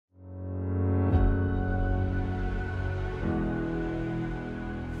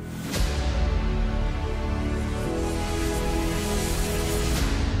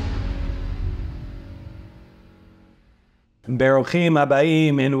Beruchim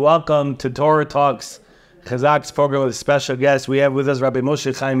Habayim, and welcome to Torah Talks, CHAZAQ's program with a special guest. We have with us Rav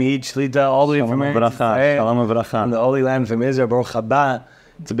Moshe Chaim, Shlita, all the way from the Holy Land from Israel. Baruch haba.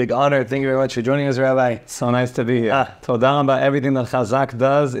 It's a big honor. Thank you very much for joining us, Rabbi. So nice to be here. Toda Rabba. Everything that CHAZAQ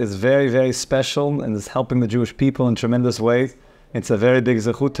does is very, very special and is helping the Jewish people in tremendous ways. It's a very big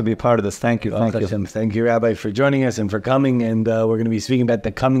zechut to be part of this. Thank you. Thank you. Thank you, Rabbi, for joining us and for coming. And we're going to be speaking about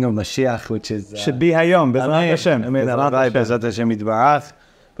the coming of Mashiach, which is... should be Hayom. Bezrat Hashem. Bezrat Hashem Yitbarach.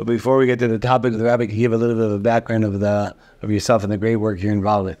 But before we get to the topic, the Rabbi can give a little bit of a background of yourself and the great work you're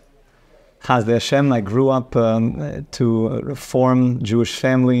involved with. Chaz Hashem, I grew up to reform Jewish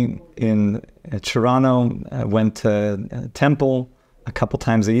family in Toronto. I went to temple a couple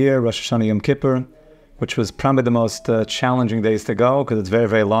times a year, Rosh Hashanah Yom Kippur, which was probably the most challenging days to go because it's very,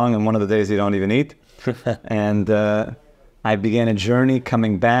 very long, and one of the days you don't even eat. And I began a journey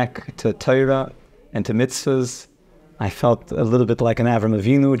coming back to Torah and to mitzvahs. I felt a little bit like an Avram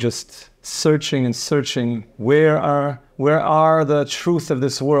Avinu, just searching and searching. Where are the truth of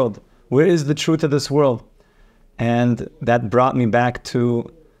this world? Where is the truth of this world? And that brought me back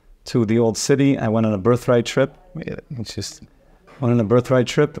to the old city. I went on a birthright trip.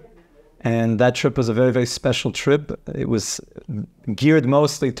 And that trip was a very, very special trip. It was geared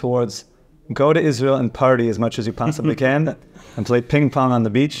mostly towards go to Israel and party as much as you possibly can and play ping pong on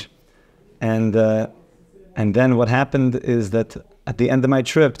the beach. And then what happened is that at the end of my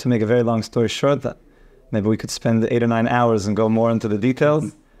trip, to make a very long story short, maybe we could spend 8 or 9 hours and go more into the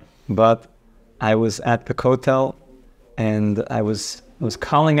details. But I was at the hotel and I was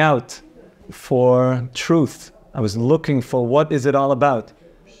calling out for truth. I was looking for what is it all about.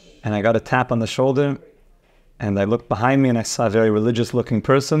 And I got a tap on the shoulder and I looked behind me and I saw a very religious looking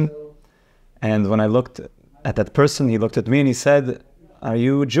person. And when I looked at that person, he looked at me and he said, "Are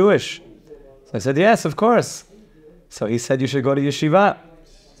you Jewish?" So I said, "Yes, of course." So he said, "You should go to yeshiva."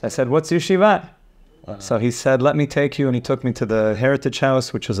 So I said, "What's yeshiva?" Wow. So he said, "Let me take you." And he took me to the Heritage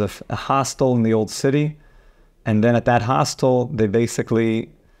House, which was a hostel in the old city. And then at that hostel, they basically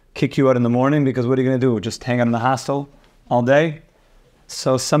kick you out in the morning because what are you going to do? Just hang out in the hostel all day?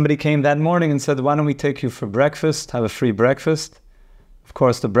 So somebody came that morning and said, "Why don't we take you for breakfast, have a free breakfast?" Of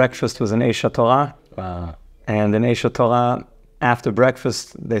course, the breakfast was an Eisha Torah. Wow. And in Eisha Torah, after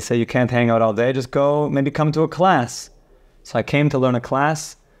breakfast, they say you can't hang out all day, just go, maybe come to a class. So I came to learn a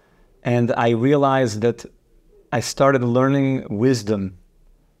class, and I realized that I started learning wisdom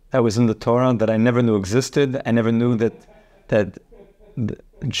that was in the Torah that I never knew existed. I never knew that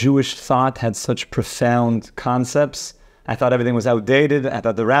Jewish thought had such profound concepts. I thought everything was outdated. I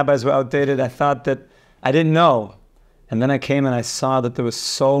thought the rabbis were outdated. I thought that I didn't know. And then I came and I saw that there was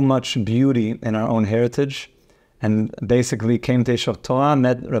so much beauty in our own heritage. And basically came to Eisha Torah,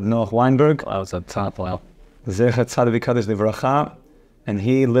 met Rav Noach Weinberg. That was a top level. Zecher Tzaddik V'Kadosh Livracha. And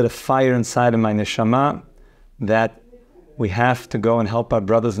he lit a fire inside of my neshama that we have to go and help our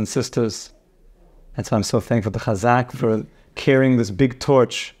brothers and sisters. And so I'm so thankful to CHAZAQ for carrying this big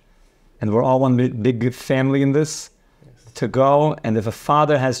torch. And we're all one big family in this. To go, and if a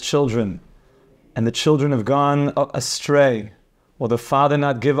father has children, and the children have gone astray, will the father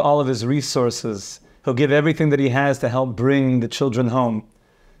not give all of his resources? He'll give everything that he has to help bring the children home.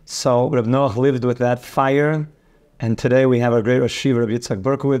 So Rav Noach lived with that fire, and today we have our great Rosh Shiva, Rav Yitzchak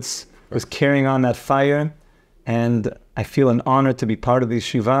Berkowitz, who's carrying on that fire, and I feel an honor to be part of the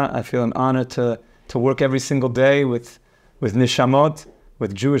Shiva. I feel an honor to work every single day with nishamot,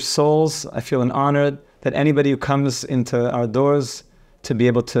 with Jewish souls. I feel an honor that anybody who comes into our doors to be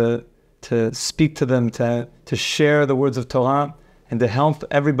able to speak to them, to share the words of Torah, and to help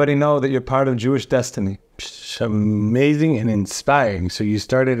everybody know that you're part of Jewish destiny. Amazing and inspiring. So you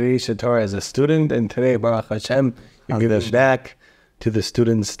started at Eisha Torah as a student, and today, Baruch Hashem, you're giving back to the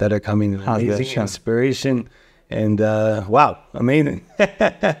students that are coming. Amazing inspiration. And wow, amazing.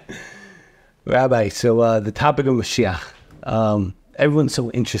 Rabbi, so the topic of Mashiach. Everyone's so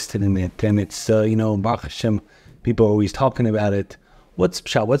interested in it, and it's, Baruch Hashem, people are always talking about it. What's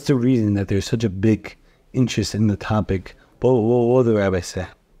the reason that there's such a big interest in the topic? What do the rabbis say?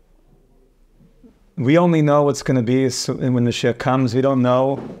 We only know what's going to be when Mashiach comes. We don't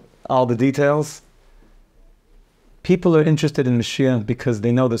know all the details. People are interested in Mashiach because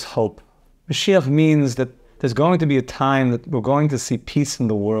they know there's hope. Mashiach means that there's going to be a time that we're going to see peace in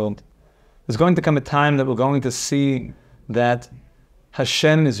the world. There's going to come a time that we're going to see that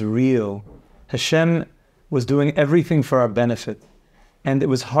Hashem is real. Hashem was doing everything for our benefit. And it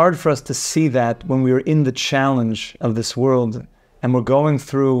was hard for us to see that when we were in the challenge of this world and we're going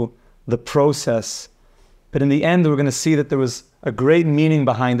through the process. But in the end, we're going to see that there was a great meaning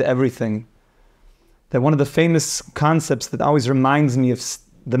behind everything. that one of the famous concepts that always reminds me of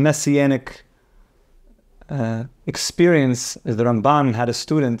the Messianic experience is the Ramban had a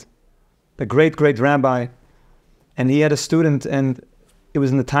student, the great rabbi, and he had a student, and it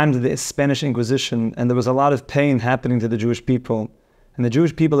was in the times of the Spanish Inquisition, and there was a lot of pain happening to the Jewish people. And the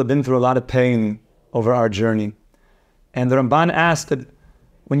Jewish people have been through a lot of pain over our journey. And the Ramban asked that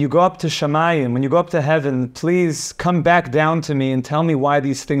when you go up to Shamayim, when you go up to heaven, please come back down to me and tell me why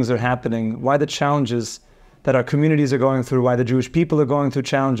these things are happening, why the challenges that our communities are going through, why the Jewish people are going through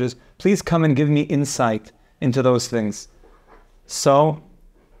challenges. Please come and give me insight into those things. So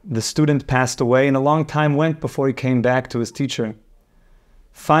the student passed away, and a long time went before he came back to his teacher.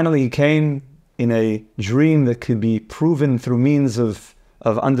 Finally, he came in a dream that could be proven through means of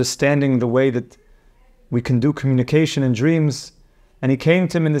understanding the way that we can do communication in dreams. And he came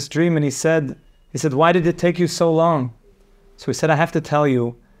to him in this dream and he said, why did it take you so long? So he said, I have to tell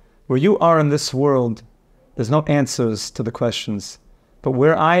you, where you are in this world, there's no answers to the questions. But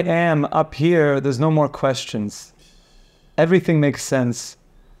where I am up here, there's no more questions. Everything makes sense.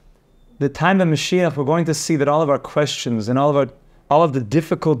 The time of Mashiach, we're going to see that all of our questions and all of the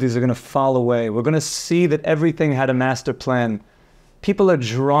difficulties are going to fall away. We're going to see that everything had a master plan. People are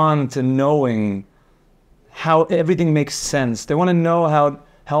drawn to knowing how everything makes sense. They want to know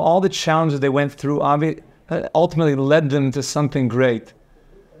how all the challenges they went through ultimately led them to something great.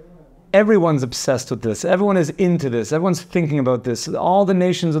 Everyone's obsessed with this. Everyone is into this. Everyone's thinking about this. All the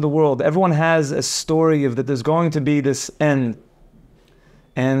nations of the world, everyone has a story of that there's going to be this end.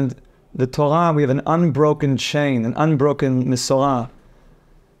 And the Torah, we have an unbroken chain, an unbroken Mesorah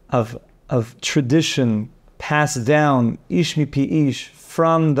of tradition passed down, ish mipi ish,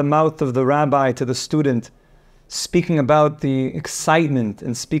 from the mouth of the rabbi to the student, speaking about the excitement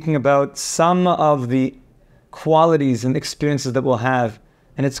and speaking about some of the qualities and experiences that we'll have.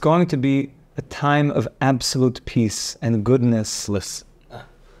 And it's going to be a time of absolute peace and goodness.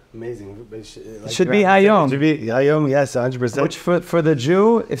 Amazing. It should be Hayom. It should be Hayom, yes, 100%. Which for the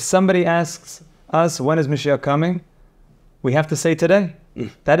Jew, if somebody asks us, when is Mashiach coming? We have to say today.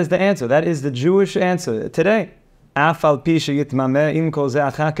 That is the answer. That is the Jewish answer. Today. It should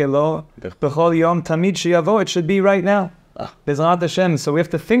be right now. Bezrat Hashem. So we have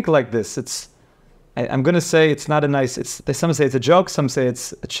to think like this. I'm going to say it's not a nice, some say it's a joke, some say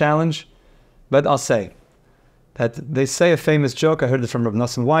it's a challenge, but I'll say that they say a famous joke. I heard it from Rav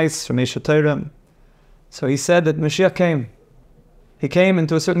Nosson Weiss, from Eshet Torah. So he said that Mashiach came. He came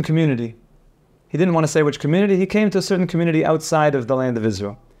into a certain community. He didn't want to say which community. He came to a certain community outside of the land of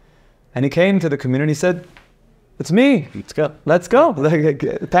Israel. And he came to the community, he said, it's me. Let's go.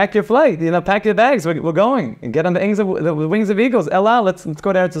 Pack your flight. Pack your bags. We're going. And get on the wings of eagles. Ella, let's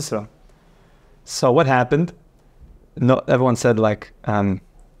go to Eretz Yisrael. So what happened? No, everyone said can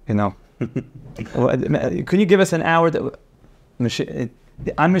you give us an hour? On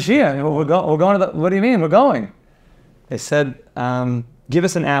Mashiach, we're going to what do you mean? We're going. They said, give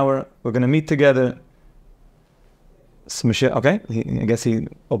us an hour. We're going to meet together. So Mashiach, okay. I guess he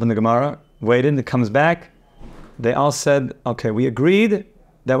opened the Gemara, waited, it comes back. They all said, okay, we agreed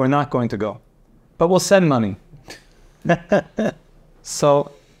that we're not going to go, but we'll send money.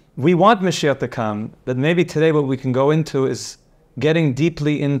 So we want Mashiach to come, but maybe today what we can go into is getting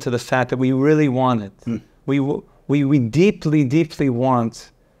deeply into the fact that we really want it. We deeply, deeply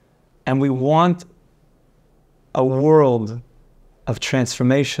want, and we want a world of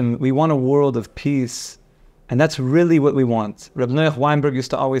transformation. We want a world of peace, and that's really what we want. Reb Noach Weinberg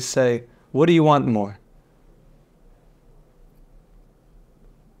used to always say, what do you want more?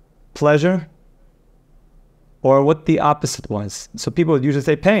 Pleasure? Or what the opposite was. So people would usually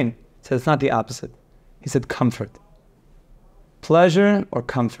say pain. He said it's not the opposite. He said comfort. Pleasure or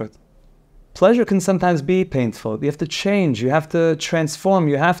comfort. Pleasure can sometimes be painful. You have to change, you have to transform,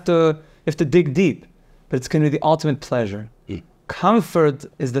 you have to dig deep. But it's going to be the ultimate pleasure. Comfort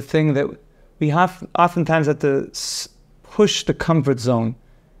is the thing that we have oftentimes have to push the comfort zone.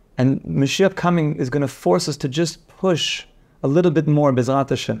 And Mashiach coming is going to force us to just push a little bit more, Bezrat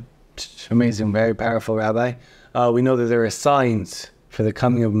Hashem. Amazing, very powerful, Rabbi. We know that there are signs for the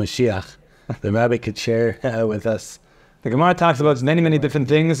coming of Mashiach. The Rabbi could share with us. The Gemara talks about many, many different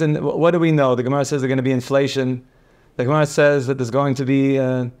things, and what do we know? The Gemara says there's going to be inflation. The Gemara says that there's going to be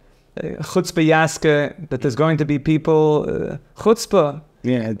chutzpah yaske, that there's going to be people, chutzpah.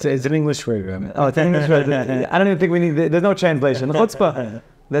 Yeah, it's an English word, Rabbi. Oh, it's an English word. I don't even think we need, there's no translation. Chutzpah.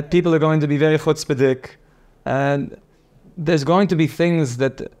 That people are going to be very chutzpahdik. And there's going to be things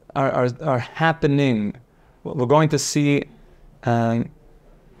that are happening. We're going to see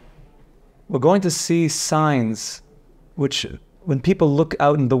signs which when people look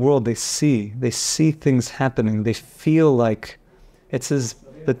out in the world, they see things happening. They feel like it says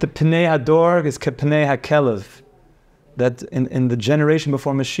that the Pnei Hador is Kepnei HaKelev, that in the generation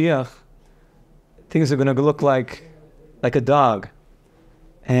before Mashiach, things are going to look like a dog.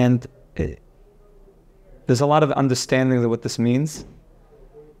 And there's a lot of understanding of what this means.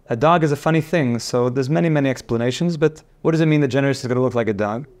 A dog is a funny thing, so there's many, many explanations, but what does it mean the generation is going to look like a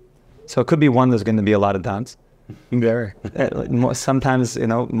dog? So it could be one, there's going to be a lot of dogs. Very. Sometimes,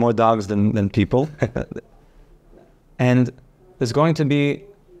 more dogs than people. And there's going to be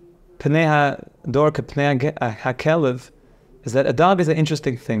Pnei HaDor K'Pnei HaKelev, is that a dog is an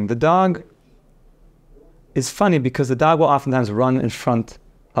interesting thing. The dog is funny because the dog will oftentimes run in front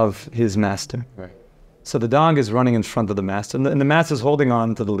of his master. Right. So the dog is running in front of the master, and the master is holding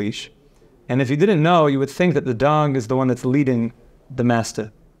on to the leash. And if you didn't know, you would think that the dog is the one that's leading the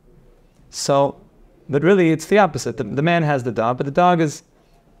master. But really it's the opposite. The man has the dog, but the dog is,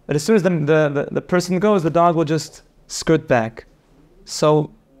 but as soon as the person goes, the dog will just skirt back.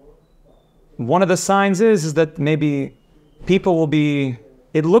 So one of the signs is that maybe people will be,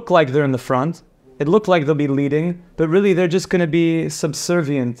 it look like they're in the front, it look like they'll be leading, but really they're just going to be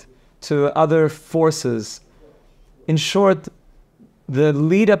subservient to other forces. In short, the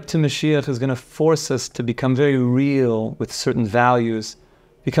lead up to Mashiach is going to force us to become very real with certain values,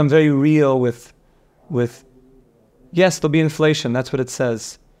 become very real with yes, there'll be inflation, that's what it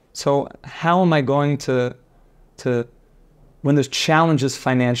says. So how am I going to when there's challenges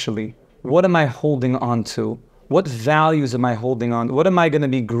financially, what am I holding on to? What values am I holding on? What am I going to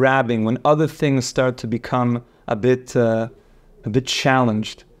be grabbing when other things start to become a bit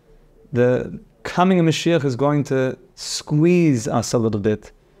challenged? The coming of Mashiach is going to squeeze us a little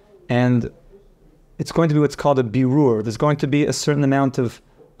bit, and it's going to be what's called a birur. There's going to be a certain amount of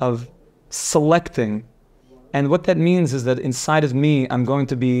selecting, and what that means is that inside of me, I'm going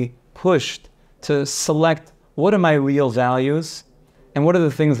to be pushed to select what are my real values and what are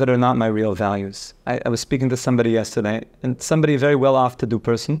the things that are not my real values. I was speaking to somebody yesterday, and somebody, a very well-off-to-do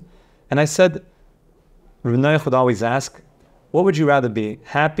person, and I said, Rav Noach would always ask, what would you rather be,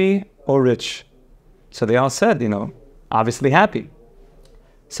 happy or rich? So they all said, obviously happy.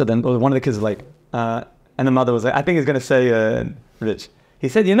 So then one of the kids was like, and the mother was like, I think he's going to say rich. He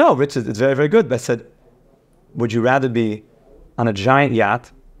said, rich is very, very good. But I said, would you rather be on a giant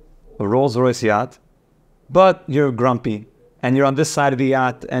yacht, a Rolls-Royce yacht, but you're grumpy, and you're on this side of the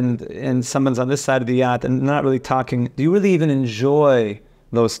yacht, and someone's on this side of the yacht, and not really talking? Do you really even enjoy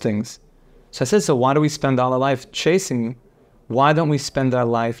those things? So I said, so why do we spend all our life chasing? Why don't we spend our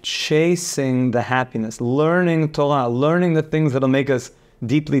life chasing the happiness, learning Torah, learning the things that'll make us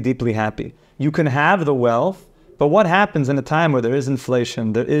deeply, deeply happy? You can have the wealth, but what happens in a time where there is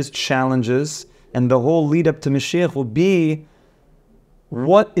inflation, there is challenges, and the whole lead up to Mashiach will be,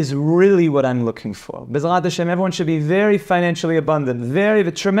 what is really what I'm looking for? B'ezrat Hashem, everyone should be very financially abundant,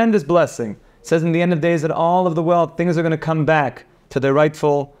 a tremendous blessing. It says in the end of days that all of the wealth, things are going to come back to their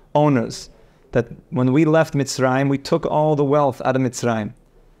rightful owners. That when we left Mitzrayim, we took all the wealth out of Mitzrayim.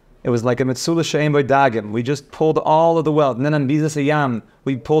 It was like a Metzula She'ein Bo Dagim. We just pulled all of the wealth. And then on Bizas Hayam,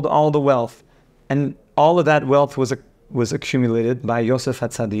 we pulled all the wealth. And all of that wealth was accumulated by Yosef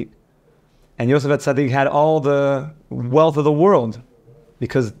HaTzadik. And Yosef HaTzadik had all the wealth of the world.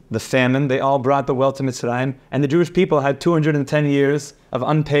 Because the famine, they all brought the wealth to Mitzrayim. And the Jewish people had 210 years of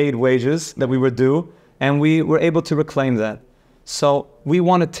unpaid wages that we were due. And we were able to reclaim that. So we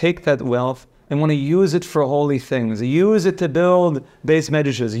want to take that wealth and want to use it for holy things. Use it to build base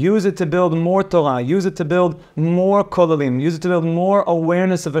medrashes. Use it to build more Torah. Use it to build more kollalim. Use it to build more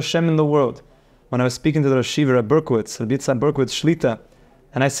awareness of Hashem in the world. When I was speaking to the Rosh Yeshiva at Berkowitz, Shlita,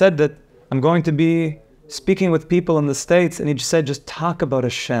 and I said that I'm going to be speaking with people in the States, and he just said, just talk about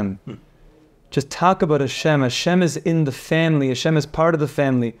Hashem. Just talk about Hashem. Hashem is in the family. Hashem is part of the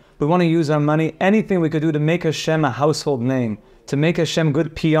family. We want to use our money, anything we could do to make Hashem a household name, to make Hashem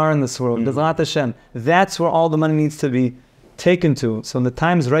good PR in this world. B'ezrat Hashem. That's where all the money needs to be taken to. So in the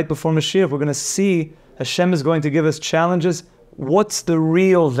times right before Mashiach, we're going to see Hashem is going to give us challenges. What's the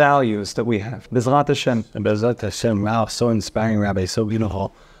real values that we have? B'ezrat Hashem. B'ezrat Hashem. Wow, so inspiring, Rabbi, so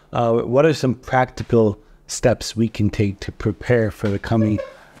beautiful. What are some practical steps we can take to prepare for the coming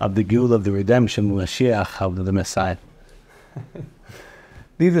of the Geula, of the redemption, the Mashiach, of the Messiah?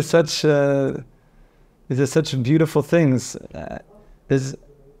 These are such beautiful things.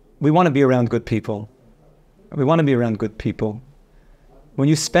 We want to be around good people. We want to be around good people. When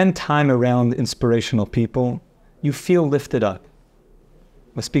you spend time around inspirational people, you feel lifted up.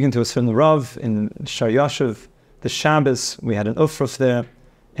 I was speaking to a certain Rav in Shar Yashuv, the Shabbos, we had an Ufruf there,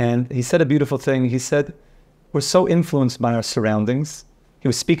 and he said a beautiful thing. He said, we're so influenced by our surroundings. He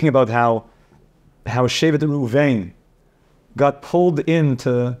was speaking about how Shevet Reuven got pulled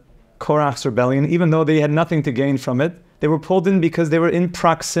into Korach's rebellion, even though they had nothing to gain from it. They were pulled in because they were in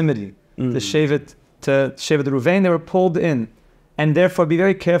proximity. The Shevet Reuven, they were pulled in. And therefore, be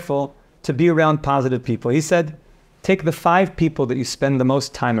very careful to be around positive people. He said, take the 5 people that you spend the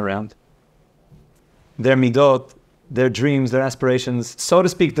most time around. Their midot, their dreams, their aspirations, so to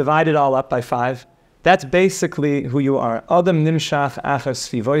speak, divide it all up by 5. That's basically who you are. Adam nimshach achar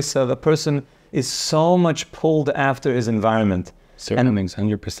svivoisav. A person is so much pulled after his environment. Surroundings,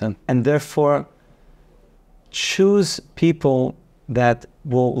 100%. And therefore, choose people that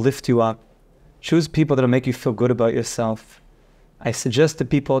will lift you up. Choose people that will make you feel good about yourself. I suggest to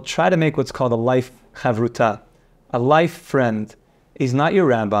people, try to make what's called a life chavruta, a life friend. He's not your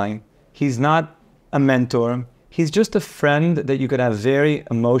rabbi. He's not a mentor. He's just a friend that you could have very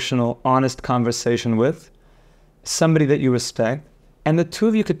emotional, honest conversation with, somebody that you respect, and the two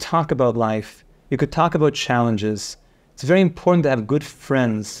of you could talk about life. You could talk about challenges. It's very important to have good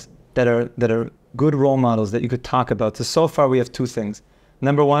friends that are good role models that you could talk about. So far we have 2 things.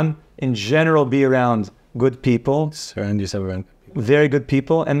 Number 1, in general, be around good people. Surround yourself around people. Very good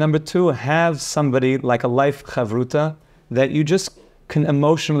people. And number 2, have somebody like a life chavruta that you just can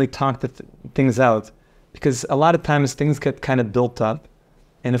emotionally talk things out. Because a lot of times things get kind of built up.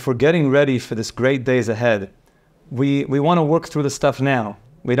 And if we're getting ready for this great days ahead, we want to work through the stuff now.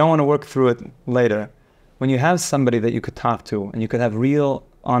 We don't want to work through it later. When you have somebody that you could talk to and you could have real,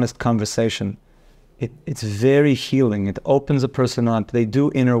 honest conversation, it's very healing. It opens a person up. They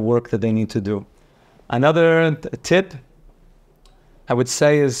do inner work that they need to do. Another tip I would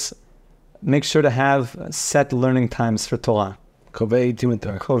say is make sure to have set learning times for Torah. Kovei itim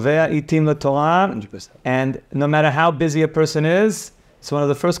l'Torah. Kovei itim l'Torah. 100%. And no matter how busy a person is, it's one of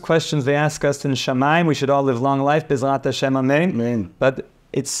the first questions they ask us in Shamayim. We should all live long life. Bezrat Hashem, amen. Amen. But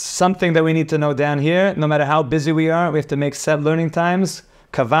it's something that we need to know down here. No matter how busy we are, we have to make set learning times.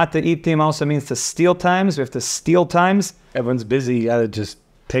 Kavata itim also means to steal times. We have to steal times. Everyone's busy. You gotta just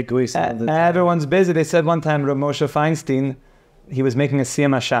take away some of the time. Everyone's busy. They said one time, Rav Moshe Feinstein, he was making a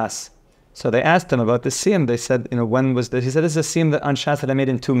siyum hashas. So they asked him about the siyum. They said, when was this? He said, this is a siyum on shas that I made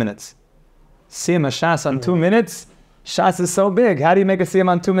in 2 minutes. Siyum hashas on 2 minutes? Shas is so big. How do you make a siyum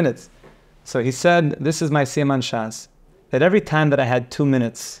on 2 minutes? So he said, this is my siyum on shas. That every time that I had 2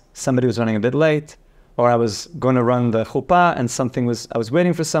 minutes, somebody was running a bit late, or I was going to run the chuppah and I was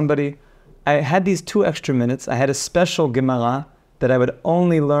waiting for somebody. I had these 2 extra minutes. I had a special Gemara that I would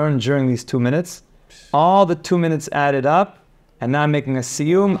only learn during these 2 minutes. All the 2 minutes added up, and now I'm making a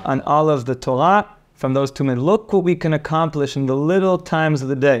siyum on all of the Torah from those 2 minutes. Look what we can accomplish in the little times of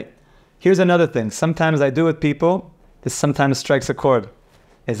the day. Here's another thing. Sometimes I do with people, this sometimes strikes a chord.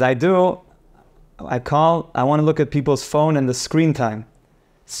 I want to look at people's phone and the screen time.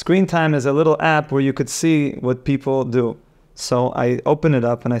 Screen time is a little app where you could see what people do. So I open it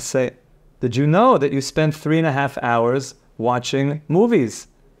up and I say, did you know that you spend 3.5 hours watching movies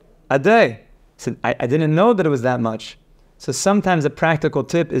a day? I didn't know that it was that much. So sometimes a practical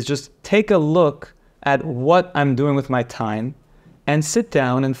tip is just take a look at what I'm doing with my time and sit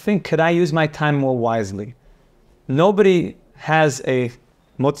down and think, could I use my time more wisely? Nobody has a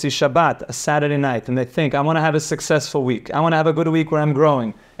Motzi Shabbat, a Saturday night, and they think, I want to have a successful week. I want to have a good week where I'm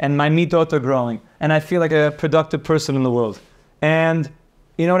growing, and my midot are growing, and I feel like a productive person in the world. And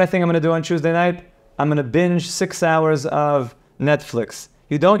you know what I think I'm going to do on Tuesday night? I'm going to binge 6 hours of Netflix.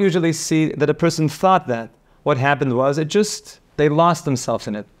 You don't usually see that a person thought that. What happened was, they lost themselves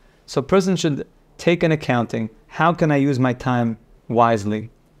in it. So a person should take an accounting. How can I use my time wisely?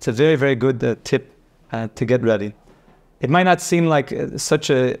 It's a very, very good tip to get ready. It might not seem like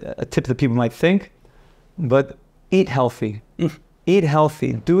such a tip that people might think, but eat healthy. Eat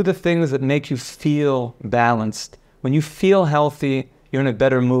healthy. Do the things that make you feel balanced. When you feel healthy, you're in a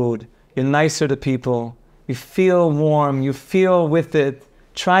better mood. You're nicer to people. You feel warm. You feel with it.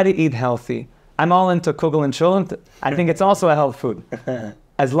 Try to eat healthy. I'm all into kugel and chulent. I think it's also a health food.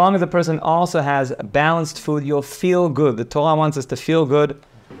 As long as the person also has balanced food, you'll feel good. The Torah wants us to feel good.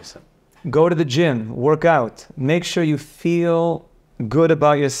 Go to the gym, work out. Make sure you feel good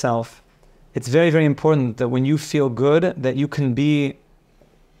about yourself. It's very, very important that when you feel good, that you can be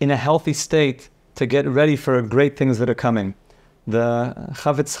in a healthy state to get ready for great things that are coming. The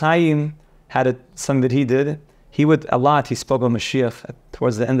Chavetz Chaim had something that he did. He spoke of Mashiach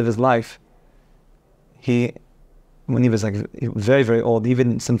towards the end of his life. When he was like very, very old, he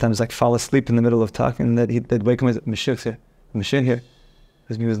even sometimes like fall asleep in the middle of talking, and they'd wake him with Mashiach here, Mashiach here.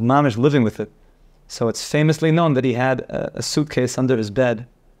 He was mamish living with it. So it's famously known that he had a suitcase under his bed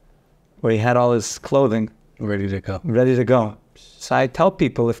where he had all his clothing. Ready to go. Ready to go. So I tell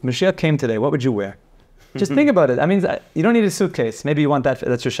people, if Mashiach came today, what would you wear? Just think about it. I mean, you don't need a suitcase. Maybe you want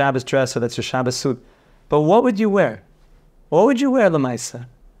that's your Shabbos dress or that's your Shabbos suit. But what would you wear? What would you wear, Lamaisa?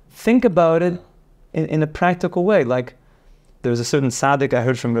 Think about it in a practical way. Like, there was a certain tzaddik I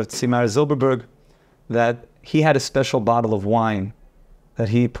heard from Rav Zilberberg that he had a special bottle of wine that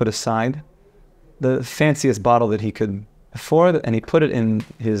he put aside, the fanciest bottle that he could afford, and he put it in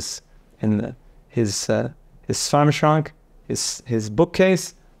his Svarmashrank, his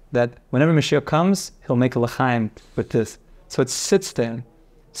bookcase, that whenever Mashiach comes, he'll make a l'chaim with this. So it sits there.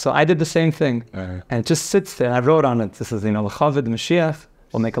 So I did the same thing. And it just sits there. I wrote on it, this is, l'chaved Mashiach,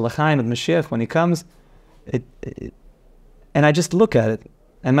 we'll make a l'chaim with Mashiach when he comes. And I just look at it.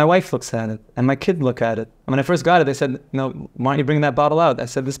 And my wife looks at it. And my kid look at it. And when I first got it, they said, no, why don't you bring that bottle out? I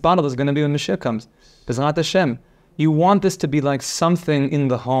said, this bottle is going to be when Mashiach comes. B'ezrat Hashem. You want this to be like something in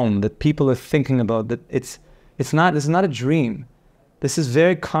the home that people are thinking about, that this is not a dream. This is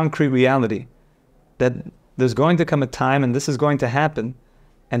very concrete reality, that there's going to come a time and this is going to happen,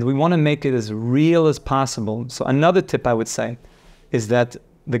 and we want to make it as real as possible. So another tip I would say is that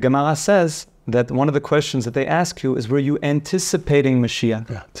the Gemara says that one of the questions that they ask you is, were you anticipating Mashiach?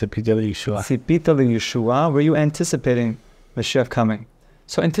 Tzipita Yeshua. Tzipita Yeshua. Were you anticipating Mashiach coming?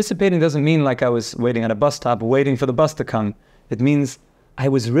 So anticipating doesn't mean like I was waiting at a bus stop, waiting for the bus to come. It means I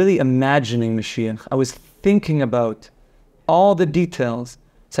was really imagining Mashiach. I was thinking about all the details.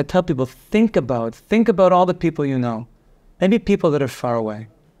 So I tell people, think about all the people you know. Maybe people that are far away.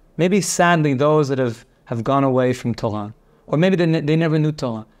 Maybe sadly those that have gone away from Torah. Or maybe they never knew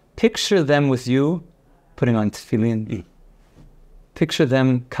Torah. Picture them with you putting on tefillin. Picture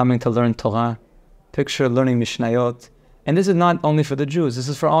them coming to learn Torah. Picture learning Mishnayot. And this is not only for the Jews, this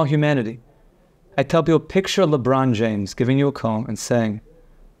is for all humanity. I tell people, picture LeBron James giving you a call and saying,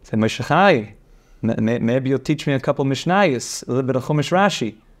 Moshe Chaim, maybe you'll teach me a couple Mishnayos, a little bit of Chumash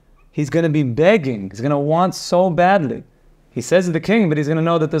Rashi. He's going to be begging. He's going to want so badly. He says to the king, but he's going to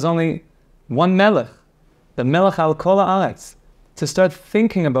know that there's only one Melech, the Melech al Kol Haaretz. To start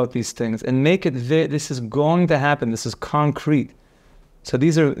thinking about these things and make it, this is going to happen, this is concrete. So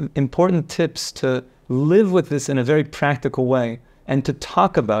these are important tips to live with this in a very practical way and to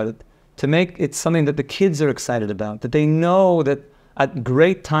talk about it, to make it something that the kids are excited about, that they know that a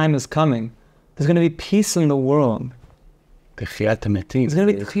great time is coming. There's going to be peace in the world. There's going to be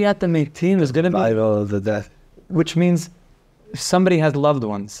Tchiyat HaMeitim. There's going to be Survival of the death. Which means if somebody has loved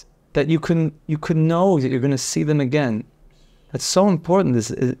ones, that you can know that you're going to see them again. That's so important, is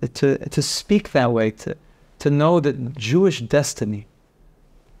to speak that way, to know that Jewish destiny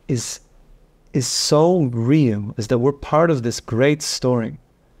is so real, is that we're part of this great story.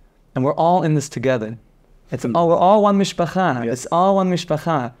 And we're all in this together. We're all one mishpacha. Yes. It's all one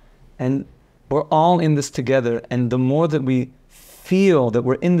mishpacha. And we're all in this together. And the more that we feel that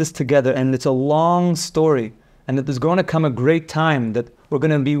we're in this together, and it's a long story, and that there's going to come a great time that we're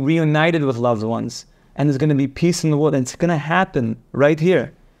going to be reunited with loved ones, and there's going to be peace in the world, and it's going to happen right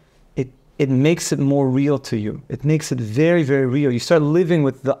here. It makes it more real to you. It makes it very, very real. You start living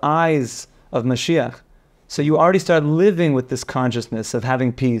with the eyes of Mashiach. So you already start living with this consciousness of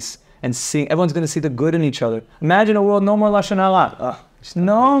having peace and seeing, everyone's going to see the good in each other. Imagine a world, no more Lashon Hara.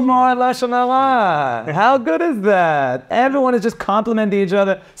 No more Lashon Hara. How good is that? Everyone is just complimenting each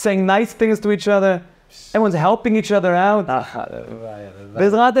other, saying nice things to each other. Everyone's helping each other out.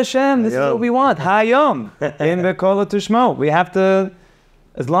 B'ezrat Hashem, this is what we want. Hayom. In B'kol Tushmo. We have to,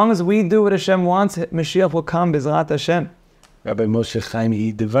 as long as we do what Hashem wants, Mashiach will come, B'ezrat Hashem. Rabbi Moshe Chaim,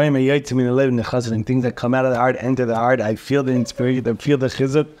 things that come out of the heart, enter the heart. I feel the inspiration, I feel the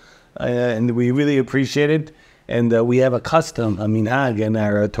chizuk, and we really appreciate it. And we have a custom, and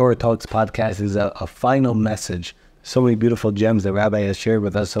our Torah Talks podcast is a final message. So many beautiful gems that Rabbi has shared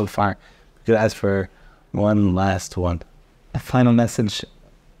with us so far. We could ask for one last one. A final message.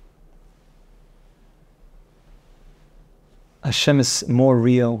 Hashem is more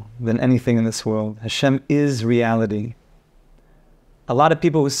real than anything in this world. Hashem is reality. A lot of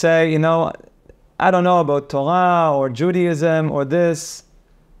people who say, I don't know about Torah or Judaism or this.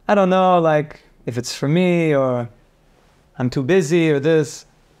 I don't know, like, if it's for me or I'm too busy or this.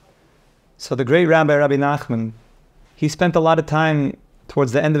 So the great Rabbi Nachman, he spent a lot of time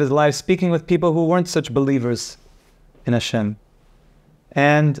towards the end of his life speaking with people who weren't such believers in Hashem.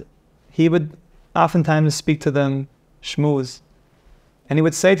 And he would oftentimes speak to them, shmooze. And he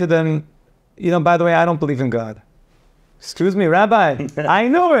would say to them, by the way, I don't believe in God. Excuse me, Rabbi, I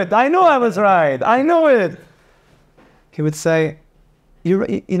know it. I know I was right. I know it. He would say,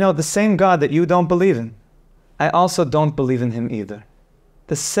 the same God that you don't believe in, I also don't believe in him either.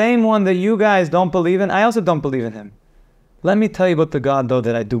 the same one that you guys don't believe in, I also don't believe in him. Let me tell you about the God, though,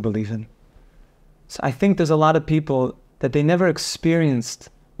 that I do believe in. So I think there's a lot of people that they never experienced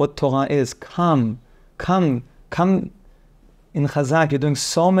what Torah is. Come in CHAZAQ. You're doing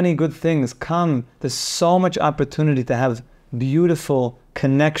so many good things. Come. There's so much opportunity to have beautiful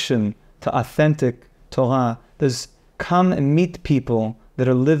connection to authentic Torah. Come and meet people that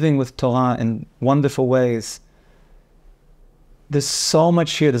are living with Torah in wonderful ways. There's so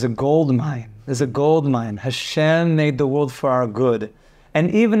much here. There's a gold mine. There's a gold mine. Hashem made the world for our good. And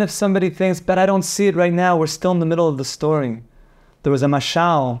even if somebody thinks, but I don't see it right now, we're still in the middle of the story. There was a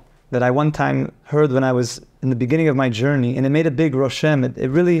mashal that I one time heard when I was in the beginning of my journey, and it made a big roshem.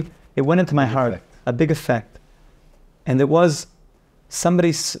 It went into my heart, a big effect. And it was,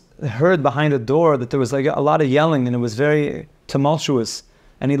 somebody heard behind a door that there was like a lot of yelling, and it was very tumultuous.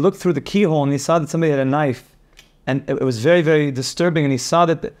 And he looked through the keyhole and he saw that somebody had a knife. And it was very, very disturbing. And he saw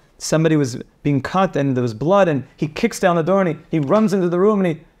that somebody was being cut and there was blood. And he kicks down the door and he runs into the room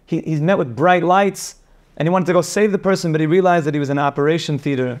and he's met with bright lights. And he wanted to go save the person, but he realized that he was in an operation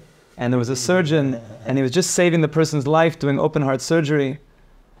theater. And there was a surgeon and he was just saving the person's life, doing open heart surgery.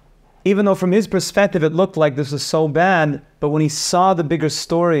 Even though from his perspective it looked like this was so bad, but when he saw the bigger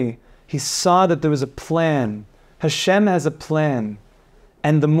story, he saw that there was a plan. Hashem has a plan.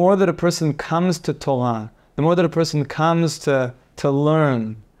 And the more that a person comes to Torah, the more that a person comes to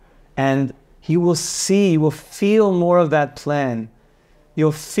learn, and he will see, will feel more of that plan.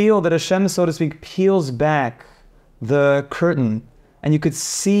 You'll feel that Hashem, so to speak, peels back the curtain, and you could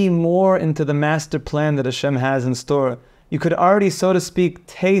see more into the master plan that Hashem has in store. You could already, so to speak,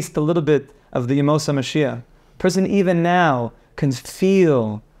 taste a little bit of the Yemosa Mashiach. A person even now can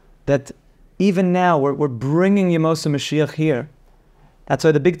feel that even now we're bringing Yemosa Mashiach here. That's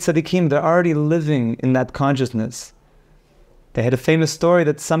why the big tzaddikim, they're already living in that consciousness. They had a famous story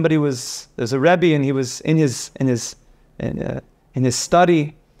that there's a Rebbe and he was in his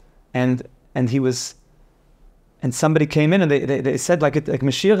study, and somebody came in and they said like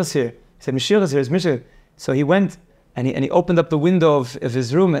Mashiach is here. He said Mashiach is here, it's Mashiach. So he went and he opened up the window of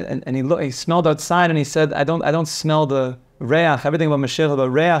his room and he smelled outside and he said, I don't smell the reach, everything about Mashiach,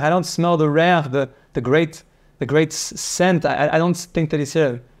 about reach, I don't smell the reach, the great scent. I don't think that he's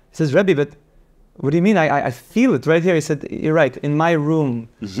here. He says, Rebbe, but what do you mean? I feel it right here. He said, you're right, in my room.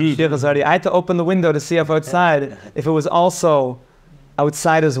 I had to open the window to see if outside, if it was also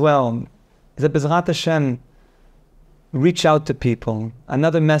outside as well. He said, Bezrat Hashem, reach out to people.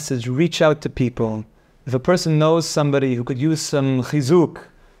 Another message, reach out to people. If a person knows somebody who could use some chizuk,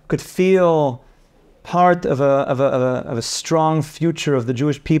 could feel part of a strong future of the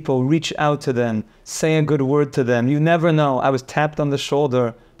Jewish people, reach out to them, say a good word to them. You never know. I was tapped on the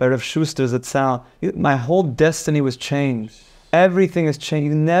shoulder by Rav Schuster Zatzal. My whole destiny was changed. Everything has changed.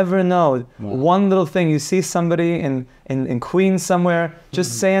 You never know. Wow. One little thing, you see somebody in Queens somewhere,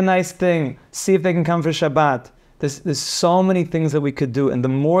 just say a nice thing, see if they can come for Shabbat. There's so many things that we could do, and the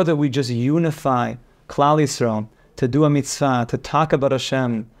more that we just unify Klal Yisrael to do a mitzvah, to talk about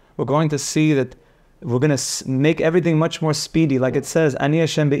Hashem, we're going to see that we're going to make everything much more speedy. Like it says, Ani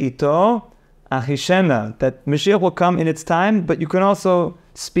Hashem be'ito, achishena, that Mashiach will come in its time, but you can also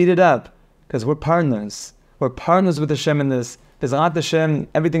speed it up, because we're partners. We're partners with Hashem in this. Bezrat Hashem,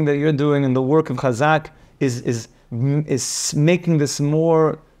 everything that you're doing in the work of CHAZAQ is making this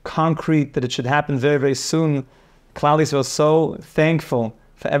more concrete, that it should happen very, very soon. Klal Yisrael is so thankful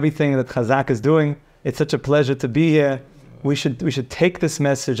for everything that CHAZAQ is doing. It's such a pleasure to be here. We should take this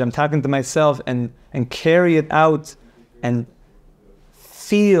message, I'm talking to myself, and carry it out and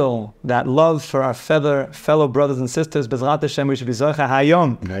feel that love for our fellow brothers and sisters. Bezrat Hashem, we should be zocha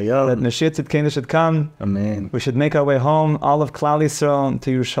hayom, that Mashiach Tzidkenu should come. Amen. We should make our way home, all of Klal Yisrael,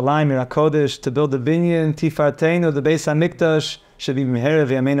 to Yerushalayim, Yer HaKodesh, to build the binyan, Tifarteinu, the Beis HaMikdash, should be Meher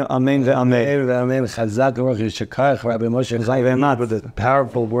v'yameinu, Amen ve'amen. Amen. CHAZAQ, Rav Moshe Chaim, with the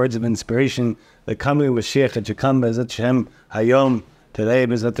powerful words of inspiration. The coming with Mashiach that should come, Bezrat Hashem, Hayom, today,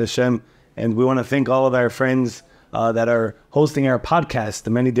 Bezrat Hashem. And we want to thank all of our friends that are hosting our podcast, the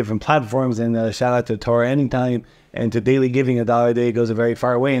many different platforms, and shout out to Torah Anytime and to Daily Giving. $1 a day goes a very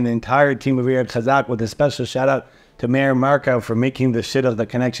far way. And the entire team of here at CHAZAQ, with a special shout out to Mayor Markow for making the shiur, the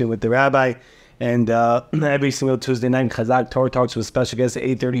connection with the rabbi. And every single Tuesday night, CHAZAQ Torah Talks with special guests at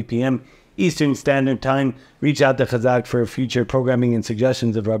 8:30 p.m. Eastern Standard Time. Reach out to CHAZAQ for future programming and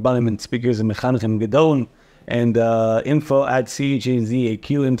suggestions of Rabbanim and speakers and Mechanechim Gedolim. And info at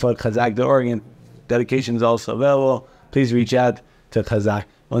CHAZAQ, info at CHAZAQ.org. And dedication is also available. Please reach out to CHAZAQ.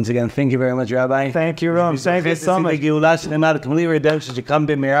 Once again, thank you very much, Rabbi. Thank you, Ram. Thank you so much. Complete redemption should come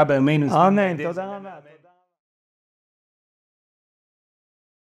be Amen.